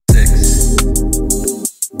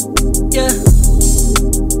Yeah,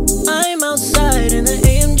 I'm outside in the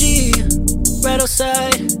AMG, right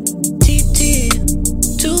outside TT.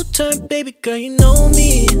 Two-turn baby girl, you know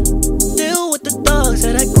me. Deal with the dogs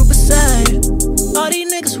that I grew beside. All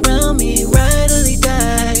these niggas around me, ride or they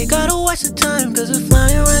die. Gotta watch the time, cause we're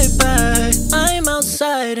flying right by. I'm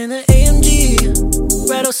outside in the AMG,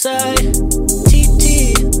 right outside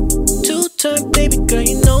TT. Two-turn baby girl,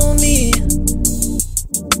 you know me.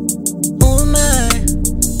 Who am I?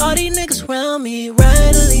 All these niggas around me,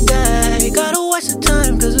 ride or they die. Gotta watch the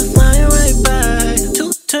time, cause we're flying right by.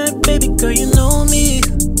 Two-turn baby girl, you know me.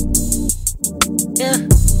 Yeah,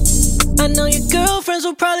 I know your girlfriends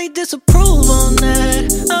will probably disapprove on that.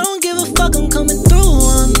 I don't give a fuck, I'm coming through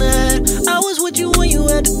on that. I was with you when you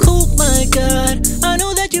had the coupe, my God. I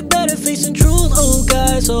know that you're better facing truth, oh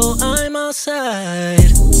God. So I'm outside.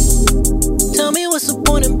 Tell me what's the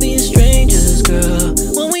point in being strangers, girl,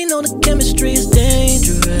 when we know the chemistry is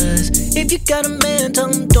dangerous. If you got a man, tell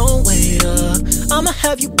him don't wait up. I'ma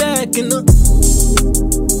have you back in the...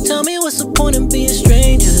 Tell me what's the point in being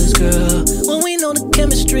strangers, girl, when we know the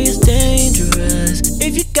chemistry is dangerous.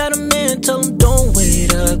 If you got a man, tell him don't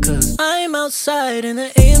wait up. Cause I'm outside in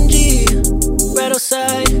the AMG, right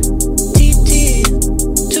outside TT.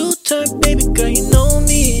 Two-turn baby girl, you know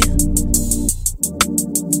me.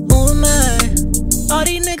 Who am I? All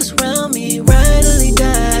these niggas around me, ride or they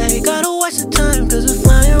die. Gotta watch the time, cause we're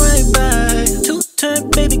flying right by. Two-turn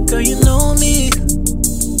baby girl, you know me.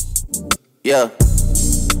 Yeah.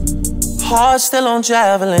 Heart still on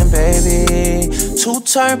javelin, baby.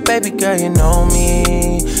 Two-turn baby girl, you know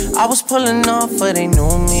me. I was pulling off, but they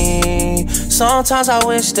knew me. Sometimes I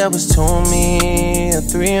wish there was two of me, or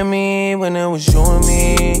three of me, when it was you and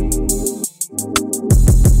me.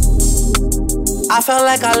 I felt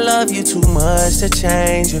like I love you too much to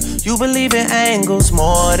change you. You believe in angles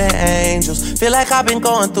more than angels. Feel like I've been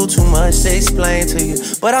going through too much to explain to you,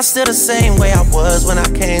 but I'm still the same way I was when I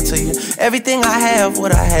came to you. Everything I have,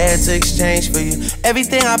 what I had to exchange for you.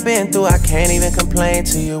 Everything I've been through, I can't even complain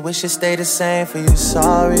to you. Wish it stayed the same for you,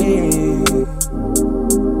 sorry.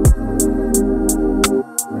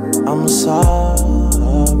 I'm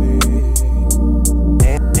sorry.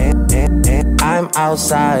 I'm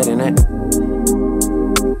outside in it.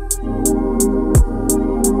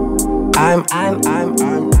 I'm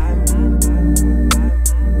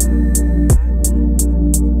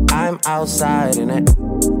outside in it.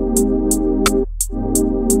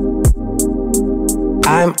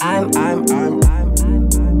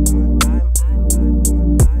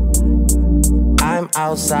 I'm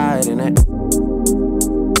outside in it.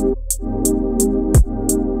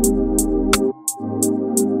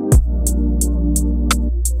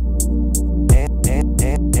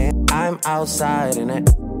 I'm outside in it.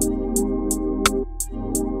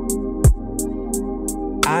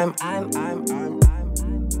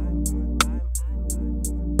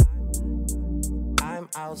 I'm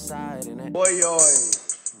outside in it. Boy, boy,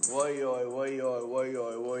 boy, boy, boy, boy,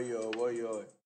 boy, boy, boy.